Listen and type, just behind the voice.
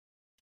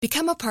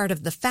Become a part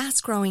of the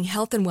fast-growing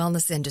health and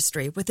wellness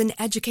industry with an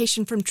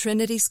education from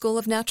Trinity School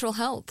of Natural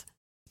Health.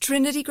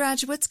 Trinity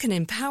graduates can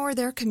empower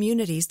their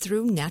communities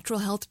through natural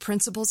health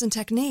principles and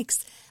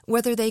techniques,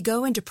 whether they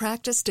go into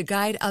practice to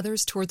guide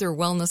others toward their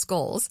wellness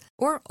goals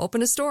or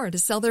open a store to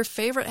sell their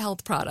favorite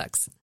health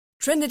products.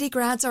 Trinity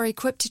grads are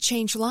equipped to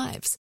change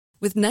lives.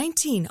 With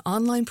 19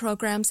 online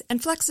programs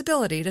and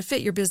flexibility to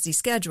fit your busy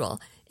schedule,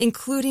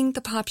 including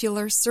the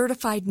popular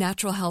Certified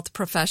Natural Health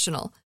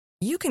Professional,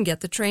 you can get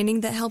the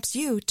training that helps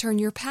you turn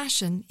your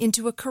passion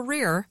into a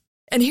career.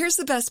 And here's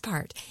the best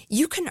part.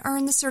 You can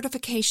earn the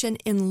certification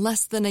in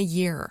less than a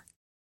year.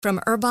 From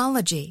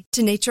herbology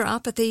to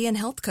naturopathy and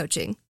health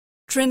coaching,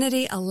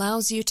 Trinity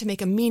allows you to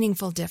make a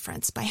meaningful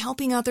difference by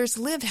helping others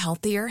live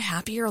healthier,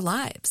 happier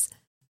lives.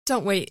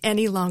 Don't wait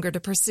any longer to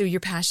pursue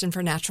your passion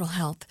for natural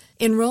health.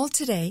 Enroll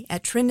today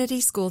at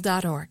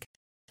trinityschool.org.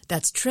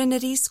 That's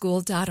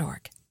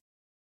trinityschool.org.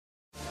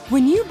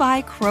 When you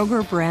buy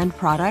Kroger brand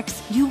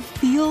products, you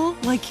feel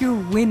like you're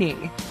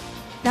winning.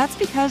 That's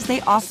because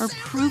they offer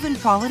proven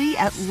quality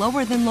at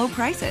lower than low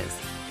prices.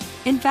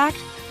 In fact,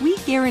 we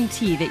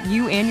guarantee that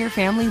you and your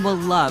family will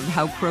love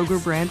how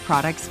Kroger brand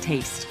products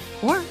taste,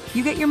 or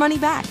you get your money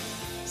back.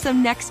 So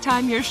next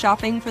time you're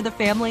shopping for the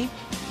family,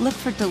 look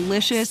for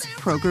delicious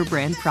Kroger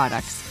brand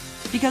products,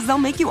 because they'll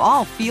make you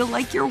all feel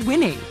like you're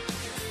winning.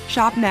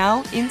 Shop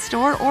now,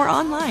 in-store, or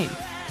online.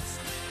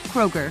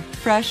 Kroger,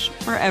 fresh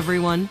for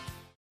everyone.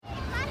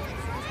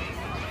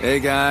 Hey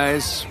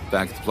guys,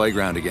 back at the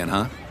playground again,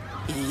 huh?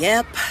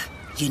 Yep.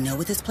 You know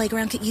what this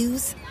playground could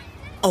use?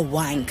 A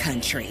wine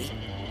country.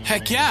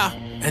 Heck yeah,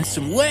 and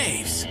some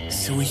waves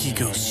so we could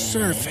go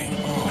surfing.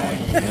 Oh,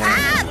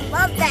 yeah.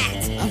 Love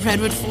that. A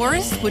redwood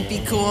forest would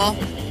be cool.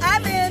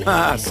 I'm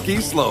in.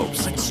 Ski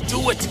slopes. Let's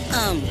do it.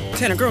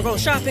 Can a girl go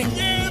shopping?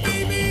 Yeah,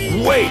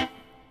 baby. Wait!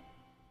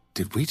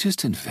 Did we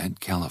just invent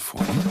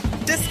California?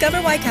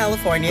 Discover why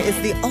California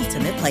is the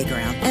ultimate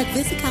playground at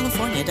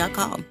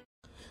visitcalifornia.com.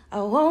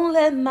 I won't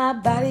let my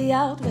body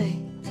outweigh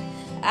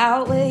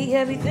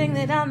everything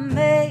that I'm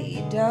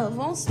made of.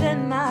 Won't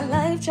spend my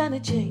life trying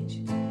to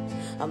change.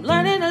 I'm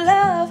learning to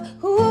love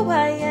who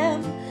I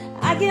am.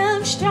 I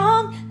am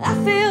strong, I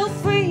feel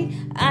free.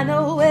 I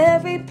know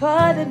every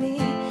part of me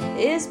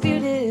is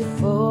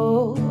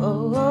beautiful.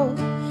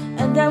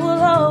 And I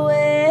will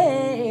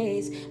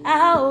always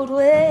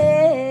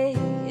outweigh.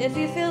 If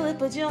you feel it,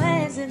 put your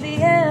hands in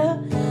the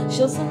air.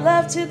 Show some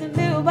love to the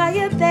mirror while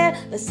you're there.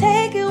 Let's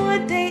take it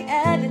one day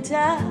at a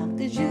time,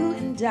 'cause you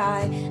and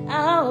I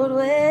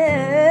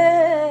outweigh.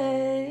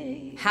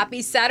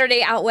 Happy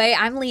Saturday, Outweigh.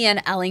 I'm Leanne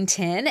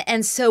Ellington.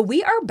 And so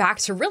we are back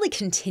to really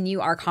continue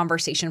our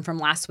conversation from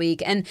last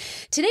week. And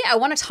today I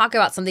want to talk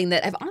about something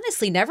that I've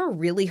honestly never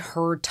really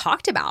heard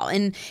talked about.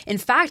 And in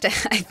fact, I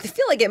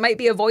feel like it might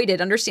be avoided,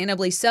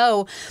 understandably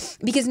so,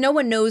 because no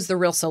one knows the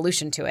real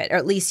solution to it, or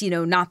at least,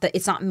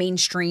 it's not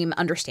mainstream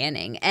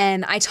understanding.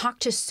 And I talk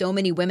to so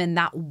many women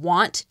that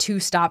want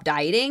to stop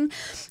dieting,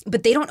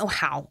 but they don't know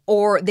how,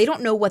 or they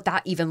don't know what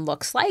that even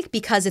looks like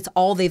because it's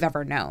all they've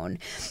ever known.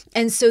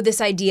 And so this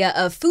idea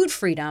of food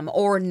freedom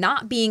or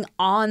not being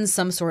on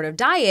some sort of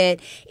diet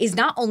is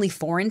not only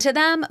foreign to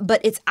them, but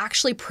it's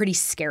actually pretty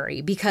scary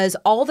because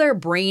all their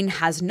brain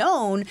has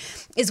known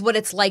is what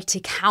it's like to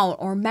count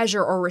or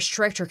measure or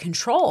restrict or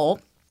control.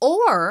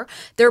 Or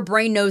their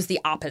brain knows the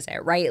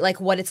opposite, right?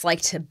 Like what it's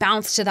like to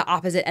bounce to the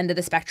opposite end of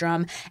the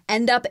spectrum,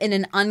 end up in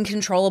an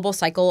uncontrollable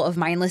cycle of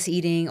mindless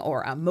eating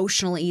or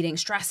emotional eating,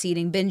 stress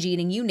eating, binge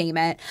eating, you name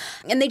it.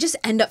 And they just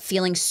end up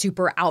feeling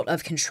super out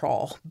of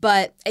control.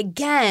 But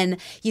again,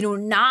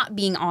 not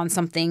being on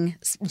something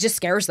just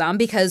scares them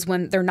because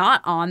when they're not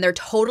on, they're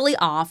totally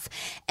off.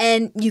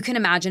 And you can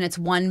imagine it's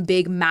one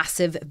big,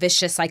 massive,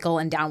 vicious cycle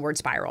and downward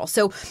spiral.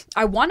 So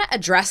I want to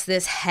address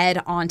this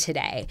head on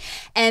today.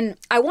 And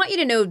I want you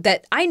to know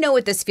that I know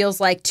what this feels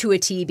like to a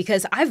T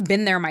because I've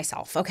been there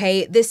myself,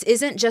 okay? This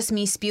isn't just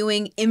me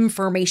spewing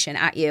information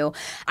at you.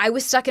 I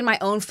was stuck in my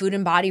own food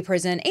and body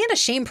prison and a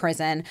shame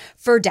prison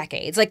for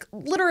decades. Like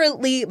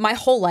literally my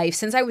whole life,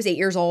 since I was 8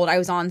 years old, I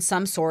was on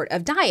some sort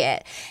of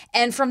diet.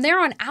 And from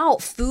there on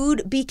out,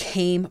 food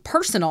became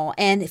personal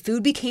and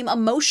food became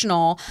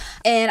emotional.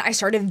 And I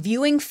started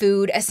viewing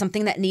food as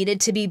something that needed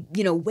to be,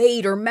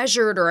 weighed or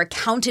measured or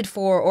accounted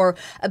for or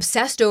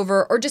obsessed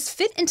over or just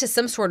fit into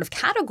some sort of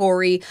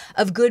category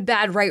of good,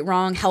 bad, right,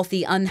 wrong,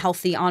 healthy,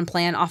 unhealthy, on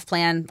plan, off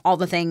plan, all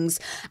the things.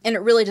 And it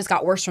really just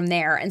got worse from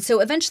there. And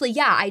so eventually,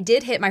 I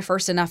did hit my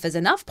first enough is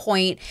enough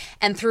point.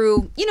 And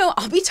through,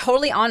 I'll be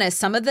totally honest,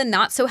 some of the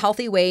not so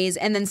healthy ways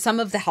and then some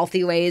of the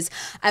healthy ways,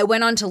 I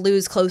went on to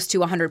lose close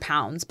to 100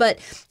 pounds. But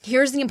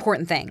here's the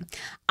important thing.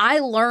 I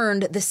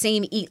learned the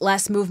same eat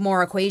less, move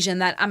more equation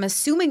that I'm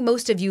assuming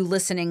most of you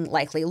listening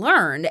likely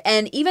learned.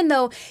 And even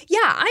though,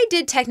 I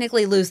did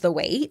technically lose the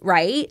weight,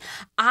 right?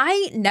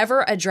 I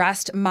never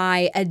addressed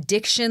my addiction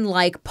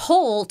addiction-like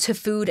pull to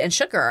food and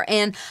sugar.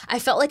 And I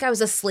felt like I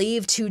was a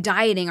slave to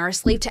dieting or a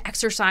slave to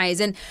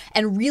exercise. And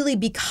really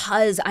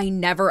because I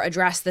never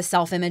addressed the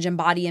self-image and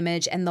body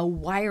image and the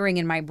wiring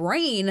in my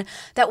brain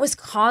that was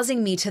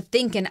causing me to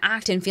think and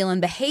act and feel and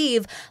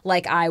behave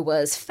like I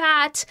was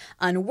fat,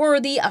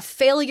 unworthy, a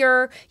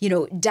failure,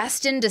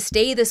 destined to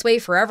stay this way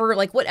forever,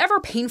 like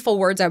whatever painful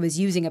words I was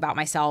using about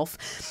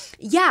myself.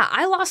 Yeah,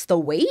 I lost the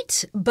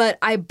weight, but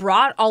I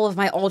brought all of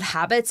my old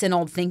habits and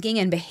old thinking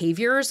and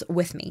behaviors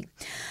with me.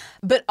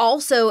 But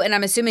also, and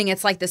I'm assuming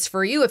it's like this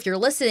for you if you're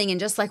listening, and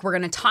just like we're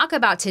going to talk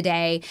about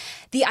today,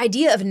 the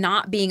idea of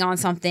not being on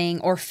something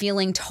or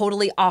feeling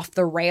totally off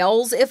the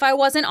rails if I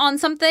wasn't on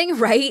something,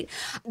 right?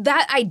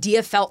 That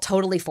idea felt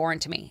totally foreign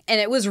to me.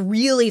 And it was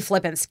really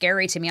flippin'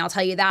 scary to me, I'll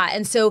tell you that.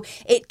 And so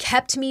it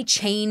kept me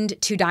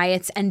chained to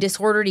diets and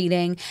disordered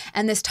eating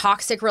and this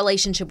toxic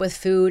relationship with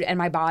food and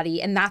my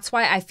body. And that's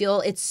why I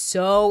feel it's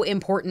so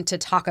important to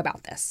talk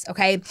about this,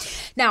 okay?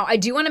 Now, I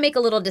do want to make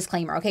a little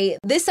disclaimer, okay?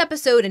 This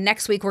episode and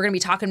next week, we're going to be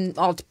talking,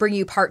 I'll bring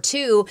you part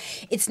 2.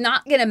 It's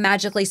not going to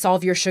magically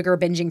solve your sugar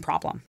binging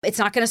problem. It's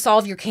not going to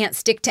solve your can't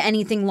stick to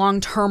anything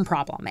long-term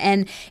problem.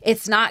 And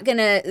it's not going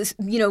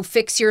to,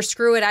 fix your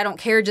screw it, I don't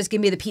care, just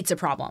give me the pizza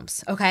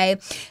problems, okay?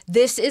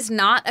 This is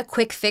not a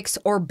quick fix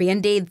or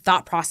Band-Aid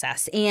thought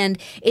process. And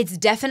it's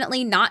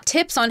definitely not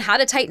tips on how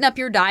to tighten up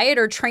your diet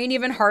or train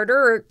even harder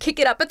or kick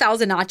it up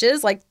 1,000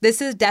 notches. Like,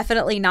 this is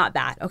definitely not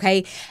that,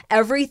 okay?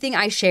 Everything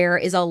I share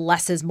is a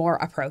less is more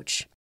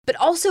approach. But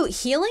also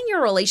healing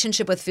your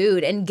relationship with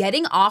food and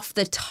getting off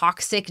the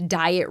toxic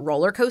diet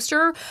roller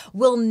coaster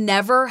will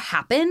never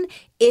happen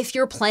if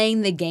you're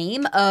playing the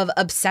game of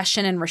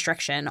obsession and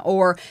restriction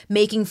or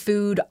making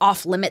food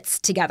off limits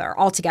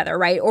altogether,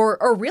 right?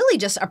 Or really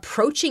just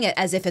approaching it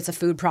as if it's a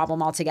food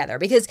problem altogether.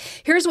 Because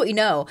here's what you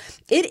know,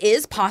 it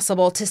is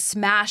possible to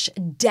smash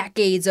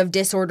decades of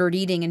disordered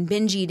eating and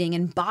binge eating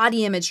and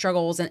body image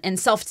struggles and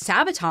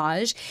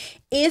self-sabotage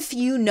if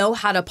you know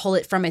how to pull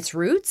it from its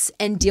roots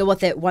and deal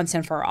with it once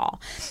and for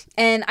all.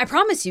 And I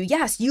promise you,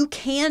 yes, you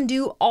can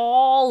do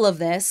all of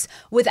this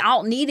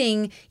without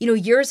needing,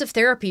 years of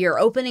therapy or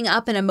opening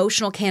up an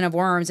emotional can of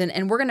worms.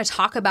 And we're going to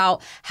talk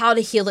about how to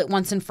heal it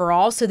once and for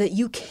all so that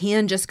you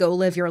can just go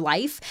live your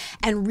life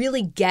and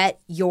really get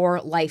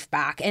your life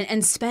back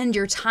and spend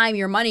your time,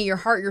 your money, your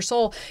heart, your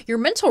soul, your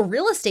mental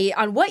real estate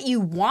on what you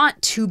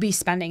want to be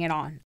spending it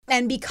on.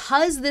 And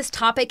because this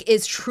topic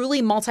is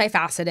truly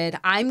multifaceted,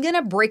 I'm going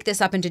to break this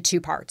up into 2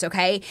 parts,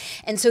 okay?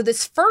 And so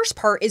this first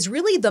part is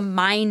really the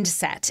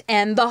mindset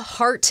and the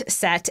heart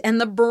set and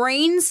the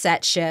brain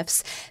set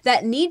shifts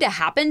that need to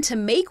happen to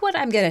make what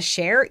I'm going to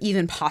share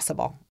even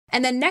possible.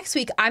 And then next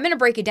week, I'm going to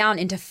break it down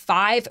into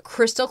 5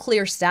 crystal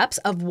clear steps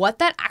of what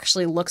that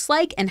actually looks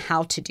like and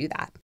how to do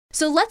that.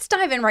 So let's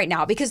dive in right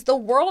now because the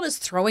world is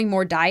throwing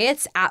more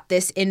diets at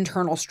this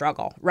internal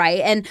struggle,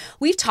 right? And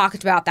we've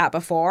talked about that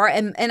before.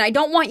 And I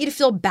don't want you to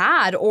feel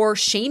bad or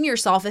shame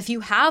yourself if you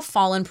have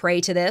fallen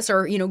prey to this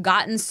or,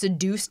 gotten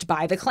seduced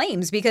by the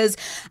claims because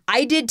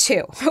I did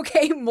too,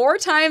 okay? More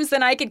times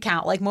than I could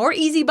count, like more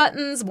easy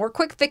buttons, more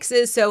quick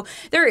fixes. So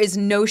there is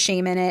no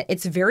shame in it.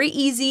 It's very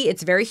easy.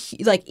 It's very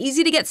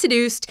easy to get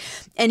seduced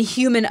and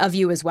human of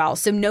you as well.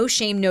 So no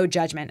shame, no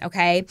judgment,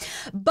 okay?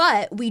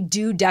 But we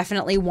do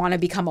definitely want to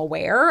become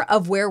aware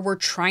of where we're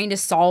trying to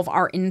solve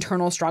our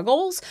internal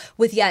struggles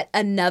with yet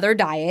another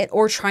diet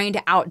or trying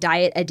to out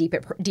diet a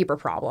deeper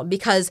problem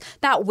because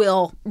that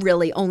will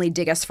really only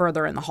dig us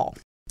further in the hole.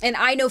 And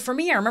I know for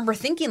me, I remember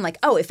thinking like,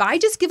 oh, if I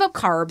just give up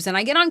carbs and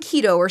I get on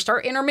keto or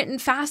start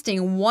intermittent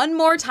fasting one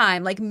more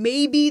time, like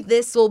maybe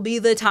this will be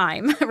the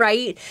time,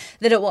 right?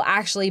 That it will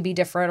actually be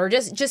different or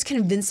just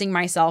convincing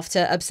myself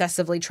to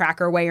obsessively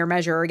track or weigh or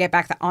measure or get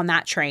back on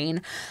that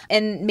train.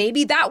 And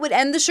maybe that would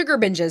end the sugar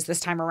binges this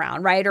time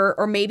around, right?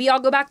 Or maybe I'll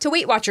go back to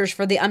Weight Watchers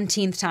for the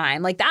umpteenth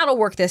time. Like that'll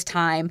work this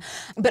time.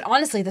 But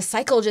honestly, the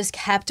cycle just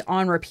kept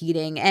on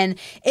repeating and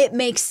it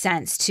makes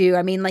sense too.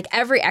 I mean, like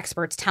every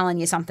expert's telling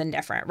you something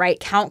different, right?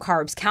 Count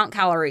carbs, count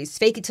calories,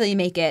 fake it till you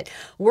make it,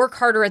 work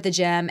harder at the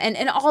gym.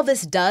 And all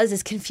this does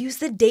is confuse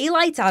the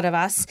daylights out of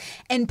us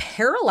and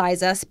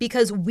paralyze us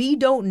because we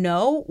don't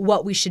know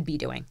what we should be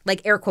doing,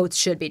 like air quotes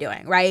should be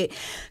doing, right?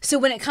 So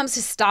when it comes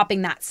to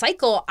stopping that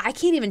cycle, I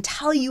can't even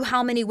tell you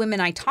how many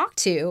women I talk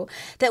to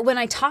that when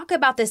I talk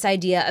about this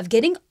idea of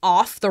getting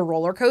off the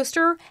roller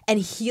coaster and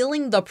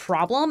healing the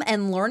problem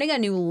and learning a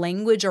new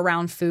language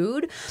around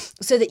food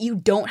so that you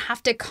don't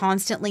have to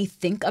constantly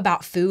think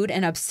about food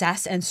and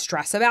obsess and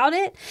stress about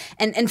it.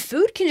 And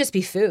food can just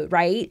be food,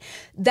 right?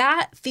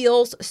 That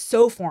feels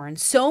so foreign.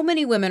 So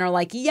many women are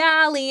like,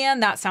 yeah, Leanne,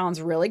 that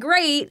sounds really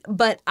great,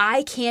 but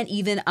I can't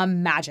even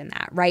imagine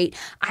that, right?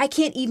 I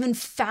can't even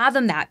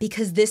fathom that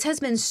because this has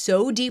been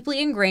so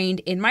deeply ingrained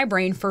in my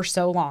brain for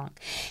so long.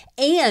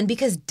 And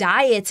because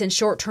diets and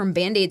short-term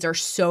Band-Aids are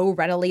so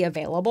readily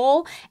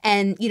available,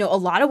 and a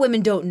lot of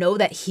women don't know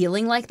that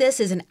healing like this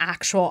is an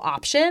actual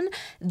option,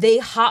 they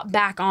hop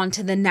back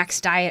onto the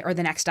next diet or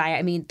the next diet.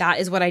 I mean, that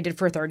is what I did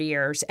for 30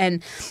 years. And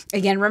And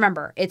again,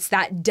 remember, it's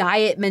that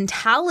diet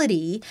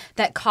mentality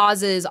that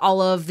causes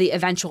all of the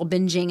eventual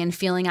binging and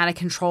feeling out of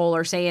control,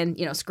 or saying,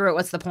 screw it,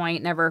 what's the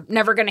point? Never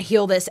going to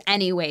heal this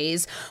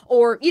anyways.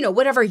 Or,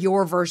 whatever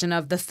your version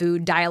of the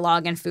food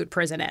dialogue and food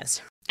prison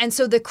is. And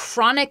so the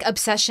chronic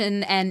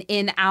obsession and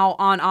in, out,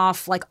 on,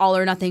 off, like all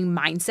or nothing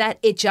mindset,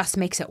 it just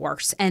makes it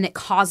worse. And it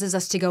causes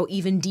us to go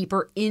even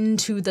deeper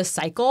into the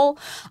cycle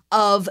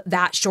of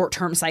that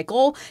short-term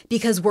cycle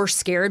because we're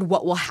scared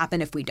what will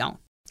happen if we don't.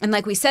 And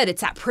like we said,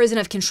 it's that prison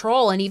of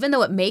control. And even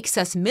though it makes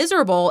us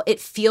miserable, it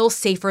feels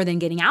safer than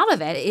getting out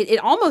of it. It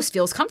almost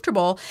feels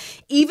comfortable,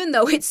 even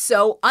though it's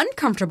so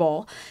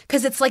uncomfortable,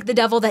 because it's like the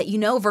devil that you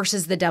know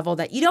versus the devil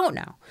that you don't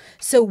know.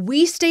 So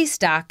we stay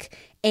stuck.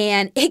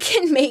 And it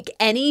can make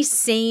any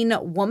sane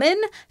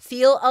woman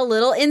feel a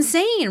little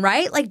insane,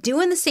 right? Like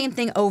doing the same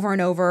thing over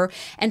and over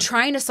and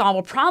trying to solve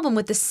a problem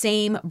with the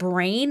same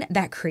brain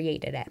that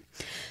created it.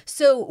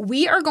 So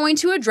we are going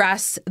to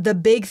address the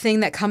big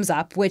thing that comes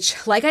up,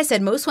 which, like I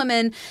said, most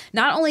women,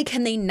 not only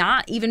can they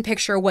not even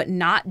picture what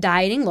not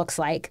dieting looks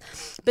like,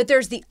 but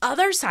there's the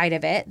other side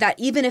of it that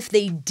even if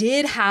they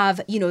did have,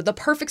 the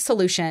perfect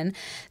solution,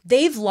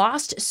 they've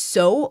lost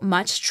so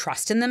much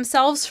trust in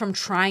themselves from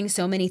trying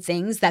so many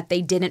things that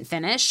they didn't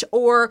finish,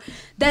 or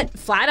that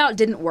flat out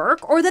didn't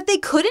work, or that they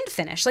couldn't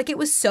finish. Like it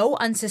was so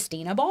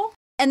unsustainable.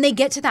 And they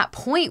get to that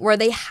point where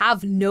they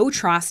have no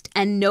trust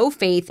and no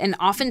faith and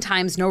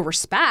oftentimes no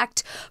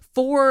respect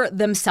for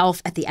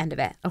themselves at the end of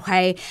it,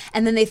 okay?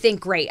 And then they think,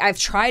 great, I've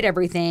tried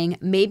everything.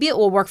 Maybe it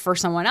will work for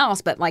someone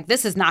else, but like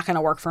this is not going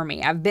to work for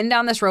me. I've been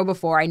down this road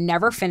before. I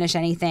never finish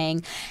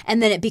anything.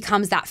 And then it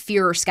becomes that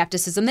fear or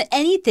skepticism that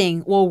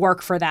anything will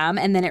work for them,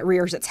 and then it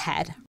rears its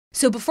head.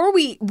 So before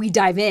we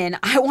dive in,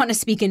 I want to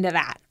speak into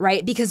that,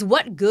 right? Because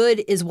what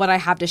good is what I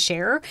have to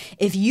share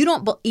if you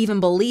don't even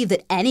believe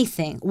that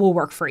anything will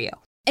work for you?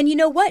 And you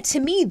know what? To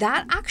me,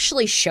 that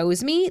actually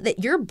shows me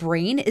that your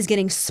brain is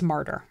getting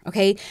smarter,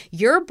 okay?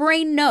 Your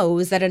brain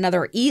knows that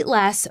another eat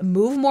less,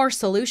 move more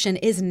solution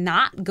is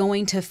not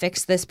going to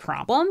fix this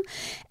problem,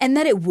 and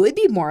that it would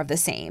be more of the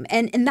same.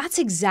 And that's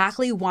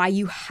exactly why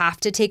you have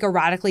to take a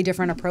radically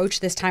different approach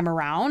this time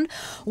around,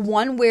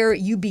 one where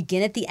you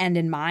begin at the end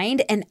in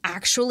mind and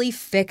actually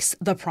fix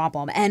the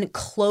problem and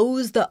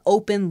close the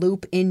open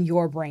loop in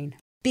your brain.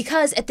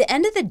 Because at the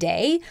end of the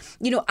day,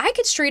 I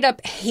could straight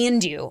up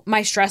hand you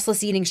my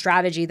stressless eating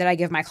strategy that I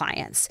give my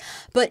clients.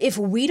 But if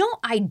we don't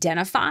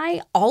identify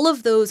all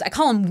of those, I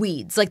call them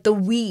weeds, like the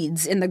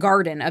weeds in the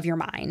garden of your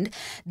mind,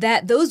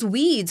 that those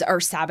weeds are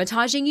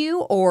sabotaging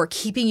you or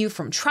keeping you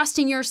from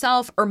trusting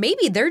yourself, or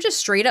maybe they're just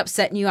straight up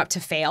setting you up to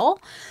fail,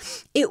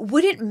 it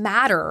wouldn't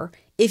matter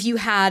if you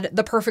had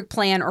the perfect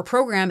plan or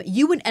program,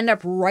 you would end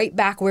up right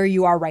back where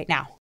you are right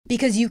now.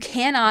 Because you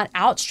cannot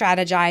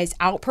out-strategize,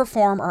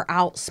 outperform, or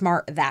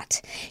outsmart that.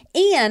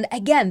 And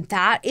again,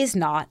 that is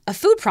not a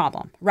food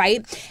problem,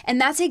 right? And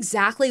that's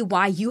exactly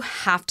why you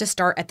have to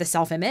start at the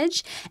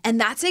self-image. And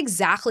that's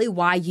exactly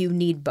why you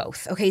need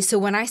both. Okay, so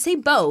when I say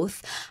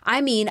both,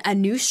 I mean a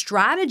new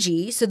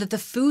strategy so that the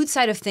food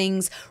side of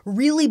things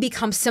really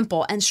becomes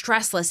simple and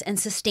stressless and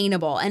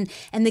sustainable. And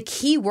the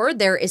key word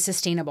there is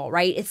sustainable,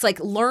 right? It's like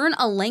learn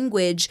a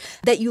language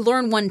that you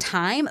learn one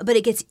time, but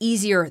it gets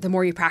easier the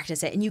more you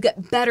practice it. And you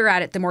get better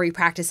at it the more you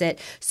practice it.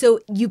 So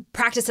you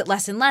practice it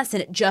less and less,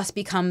 and it just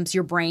becomes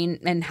your brain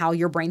and how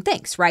your brain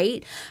thinks,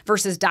 right?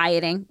 Versus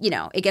dieting,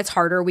 it gets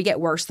harder. We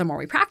get worse the more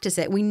we practice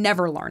it. We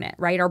never learn it,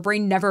 right? Our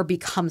brain never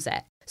becomes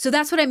it. So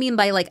that's what I mean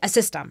by like a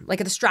system,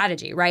 like the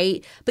strategy,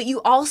 right? But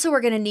you also are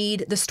going to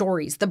need the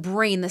stories, the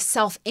brain, the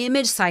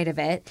self-image side of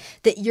it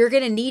that you're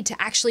going to need to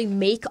actually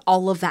make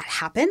all of that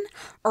happen,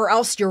 or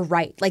else you're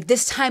right. Like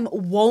this time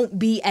won't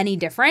be any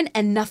different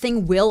and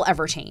nothing will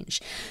ever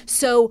change.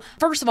 So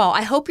first of all,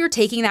 I hope you're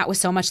taking that with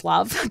so much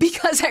love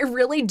because I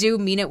really do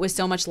mean it with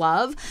so much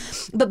love.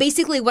 But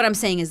basically what I'm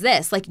saying is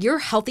this, like your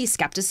healthy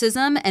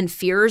skepticism and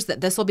fears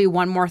that this will be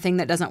one more thing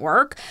that doesn't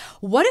work.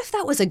 What if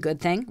that was a good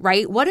thing,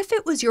 right? What if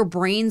it was your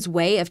brain's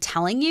way of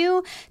telling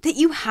you that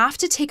you have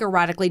to take a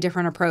radically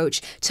different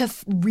approach to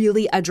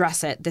really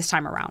address it this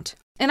time around?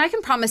 And I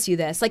can promise you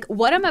this, like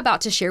what I'm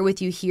about to share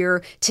with you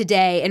here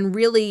today, and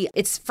really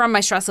it's from my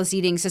stressless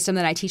eating system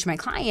that I teach my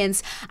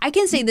clients, I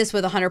can say this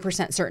with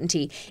 100%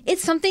 certainty.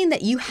 It's something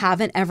that you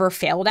haven't ever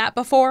failed at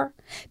before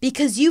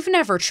because you've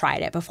never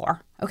tried it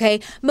before.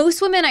 Okay.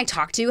 Most women I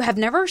talk to have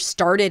never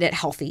started it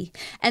healthy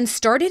and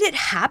started it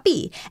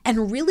happy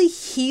and really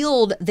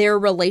healed their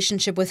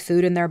relationship with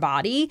food in their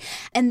body.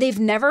 And they've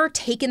never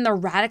taken the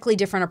radically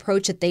different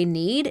approach that they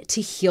need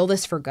to heal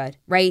this for good,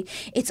 right?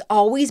 It's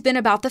always been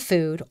about the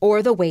food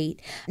or the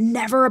weight,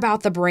 never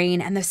about the brain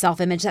and the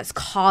self-image that's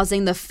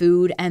causing the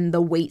food and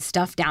the weight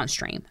stuff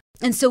downstream.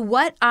 And so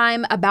what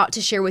I'm about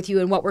to share with you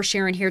and what we're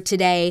sharing here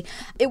today,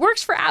 it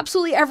works for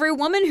absolutely every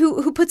woman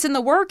who puts in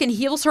the work and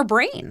heals her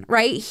brain,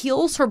 right?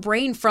 Heals her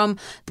brain from,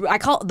 I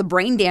call it the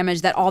brain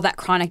damage that all that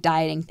chronic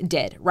dieting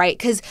did, right?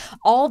 Because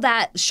all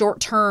that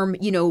short-term,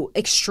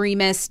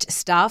 extremist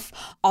stuff,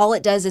 all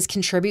it does is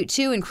contribute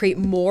to and create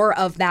more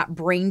of that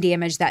brain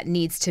damage that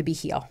needs to be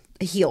healed.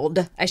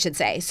 healed, I should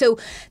say. So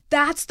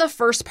that's the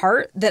first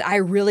part that I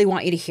really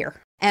want you to hear.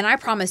 And I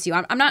promise you,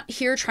 I'm not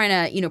here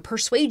trying to,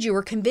 persuade you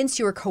or convince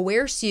you or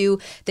coerce you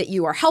that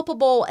you are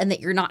helpable and that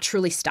you're not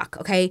truly stuck,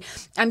 okay?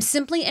 I'm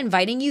simply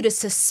inviting you to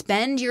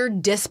suspend your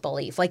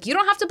disbelief. Like, you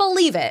don't have to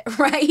believe it,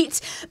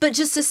 right? But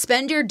just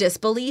suspend your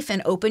disbelief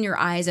and open your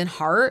eyes and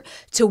heart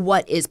to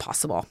what is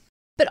possible.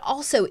 But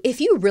also,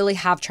 if you really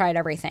have tried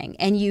everything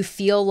and you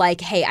feel like,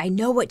 hey, I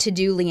know what to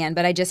do, Leanne,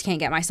 but I just can't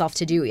get myself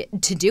to do it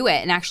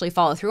and actually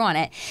follow through on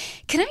it,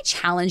 can I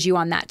challenge you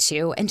on that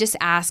too and just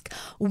ask,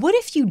 what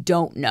if you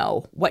don't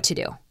know what to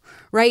do?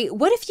 Right?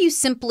 What if you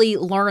simply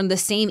learn the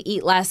same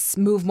eat less,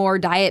 move more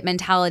diet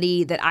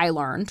mentality that I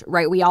learned,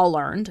 right? We all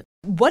learned.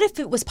 What if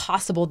it was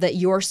possible that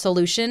your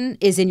solution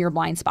is in your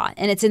blind spot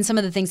and it's in some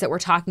of the things that we're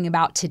talking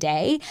about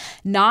today,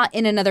 not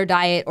in another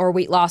diet or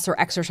weight loss or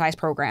exercise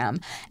program?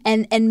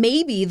 And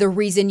maybe the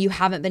reason you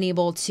haven't been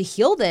able to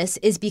heal this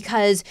is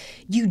because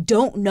you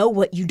don't know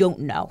what you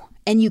don't know.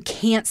 And you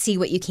can't see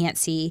what you can't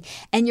see.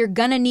 And you're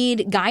going to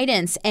need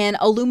guidance and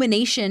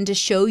illumination to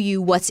show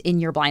you what's in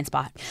your blind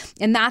spot.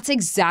 And that's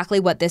exactly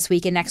what this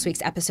week and next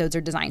week's episodes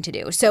are designed to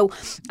do. So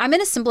I'm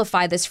going to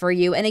simplify this for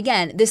you. And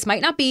again, this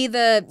might not be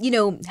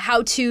the,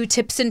 how-to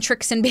tips and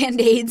tricks and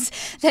band-aids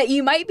that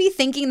you might be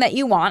thinking that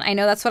you want. I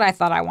know that's what I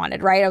thought I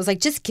wanted, right? I was like,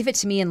 just give it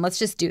to me and let's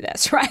just do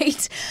this,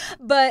 right?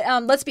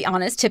 But let's be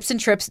honest, tips and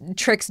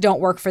tricks don't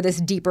work for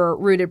this deeper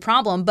rooted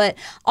problem. But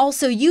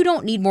also, you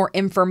don't need more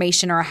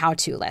information or a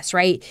how-to list,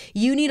 right?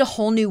 You need a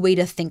whole new way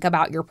to think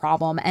about your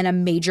problem and a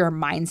major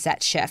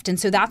mindset shift. And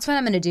so that's what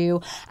I'm going to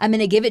do. I'm going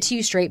to give it to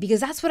you straight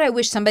because that's what I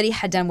wish somebody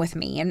had done with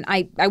me. And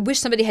I wish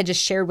somebody had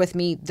just shared with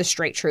me the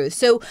straight truth.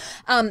 So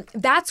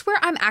that's where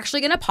I'm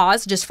actually going to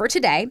pause just for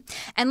today.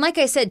 And like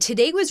I said,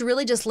 today was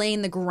really just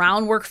laying the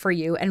groundwork for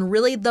you and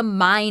really the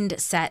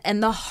mindset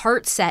and the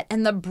heart set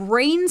and the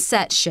brain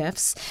set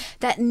shifts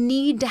that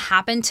need to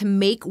happen to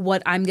make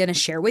what I'm going to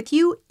share with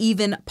you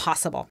even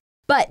possible.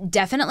 But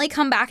definitely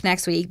come back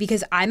next week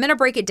because I'm going to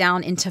break it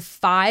down into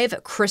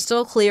 5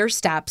 crystal clear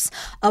steps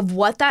of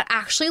what that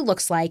actually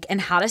looks like and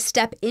how to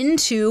step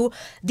into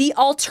the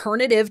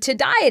alternative to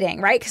dieting,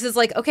 right? Because it's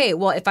like, okay,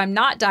 well, if I'm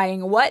not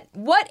dieting, what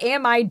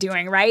am I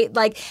doing, right?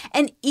 Like,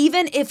 and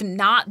even if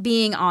not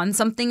being on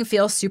something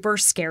feels super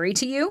scary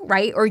to you,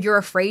 right? Or you're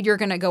afraid you're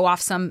going to go off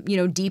some,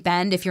 deep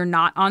end if you're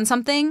not on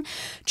something,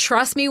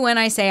 trust me when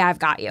I say I've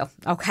got you,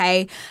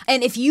 okay?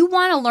 And if you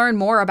want to learn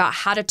more about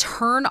how to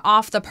turn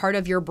off the part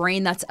of your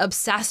brain that's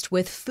obsessed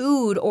with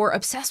food or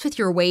obsessed with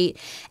your weight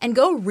and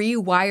go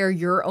rewire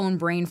your own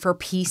brain for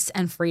peace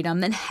and freedom,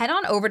 then head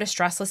on over to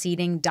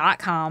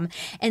stresslesseating.com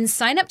and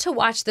sign up to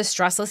watch the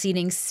Stressless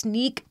Eating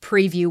sneak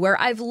preview where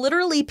I've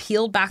literally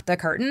peeled back the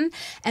curtain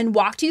and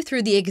walked you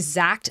through the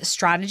exact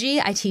strategy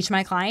I teach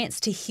my clients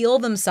to heal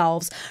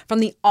themselves from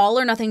the all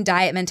or nothing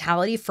diet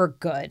mentality for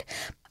good,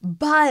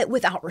 but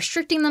without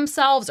restricting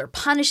themselves or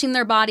punishing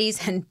their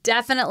bodies, and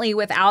definitely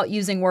without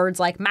using words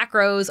like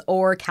macros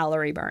or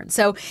calorie burn.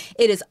 So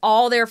it is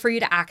all there for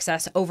you to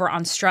access over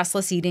on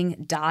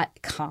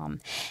stresslesseating.com.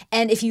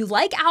 And if you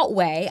like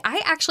Outweigh,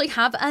 I actually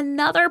have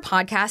another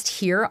podcast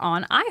here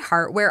on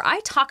iHeart where I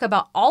talk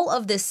about all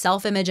of this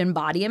self-image and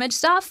body image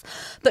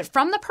stuff, but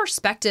from the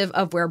perspective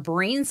of where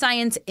brain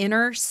science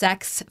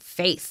intersects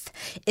faith.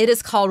 It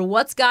is called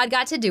What's God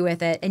Got to Do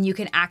With It? And you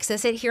can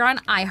access it here on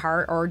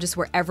iHeart or just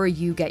wherever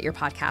you get your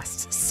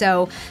podcasts.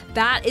 So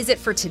that is it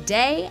for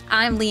today.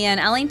 I'm Leanne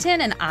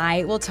Ellington, and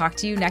I will talk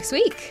to you next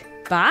week.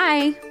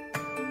 Bye.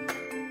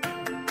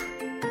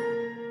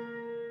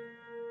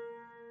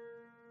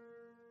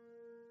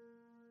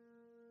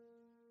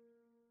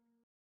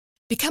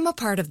 Become a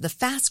part of the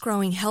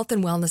fast-growing health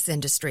and wellness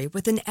industry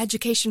with an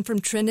education from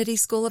Trinity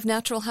School of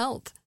Natural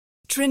Health.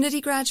 Trinity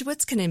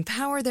graduates can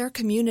empower their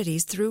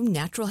communities through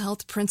natural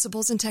health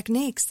principles and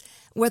techniques,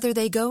 whether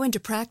they go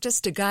into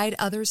practice to guide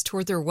others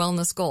toward their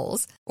wellness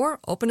goals or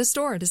open a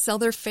store to sell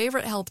their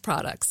favorite health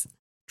products.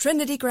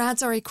 Trinity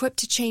grads are equipped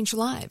to change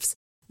lives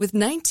with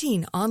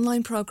 19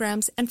 online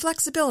programs and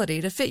flexibility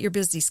to fit your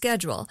busy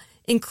schedule,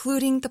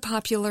 including the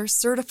popular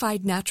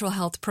Certified Natural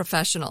Health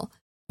Professional.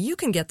 You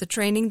can get the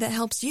training that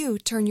helps you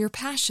turn your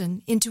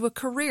passion into a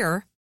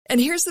career. And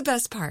here's the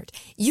best part.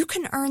 You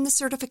can earn the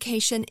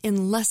certification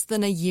in less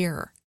than a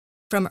year.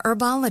 From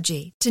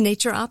herbology to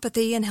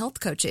naturopathy and health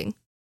coaching,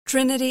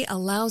 Trinity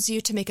allows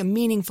you to make a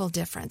meaningful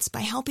difference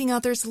by helping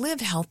others live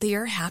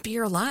healthier,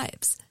 happier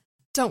lives.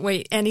 Don't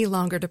wait any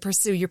longer to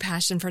pursue your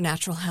passion for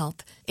natural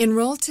health.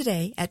 Enroll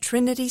today at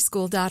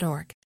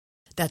trinityschool.org.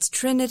 That's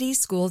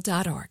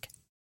trinityschool.org.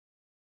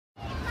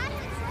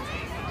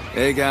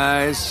 Hey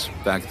guys,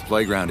 back at the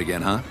playground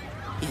again, huh?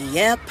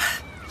 Yep.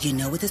 You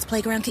know what this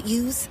playground could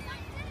use?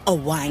 A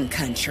wine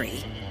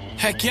country.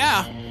 Heck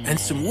yeah, and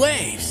some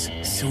waves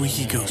so we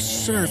could go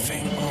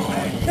surfing.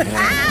 Oh,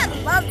 yeah.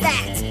 I love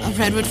that. A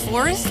redwood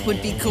forest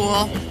would be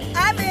cool.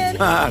 I'm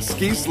in.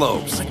 Ski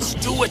slopes. Let's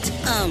do it.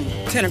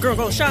 Can a girl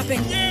go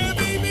shopping? Yeah,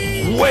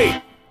 baby.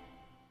 Wait!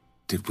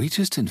 Did we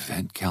just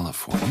invent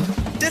California?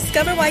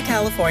 Discover why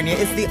California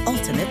is the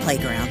ultimate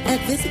playground at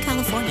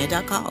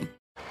visitcalifornia.com.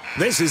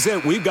 This is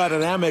it. We've got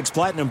an Amex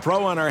Platinum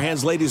Pro on our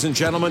hands, ladies and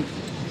gentlemen.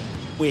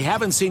 We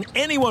haven't seen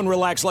anyone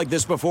relax like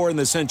this before in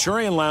the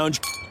Centurion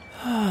Lounge.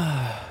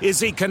 Is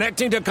he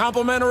connecting to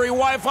complimentary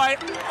Wi-Fi?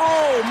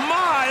 Oh,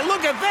 my.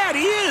 Look at that.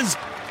 He is.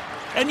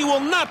 And you will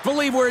not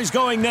believe where he's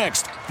going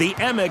next. The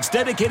Amex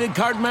dedicated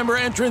card member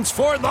entrance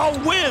for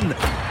the win.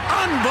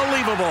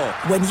 Unbelievable.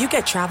 When you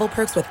get travel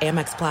perks with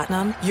Amex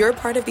Platinum, you're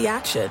part of the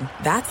action.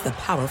 That's the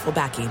powerful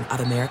backing of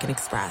American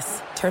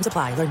Express. Terms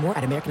apply. Learn more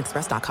at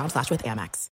americanexpress.com/withAmex.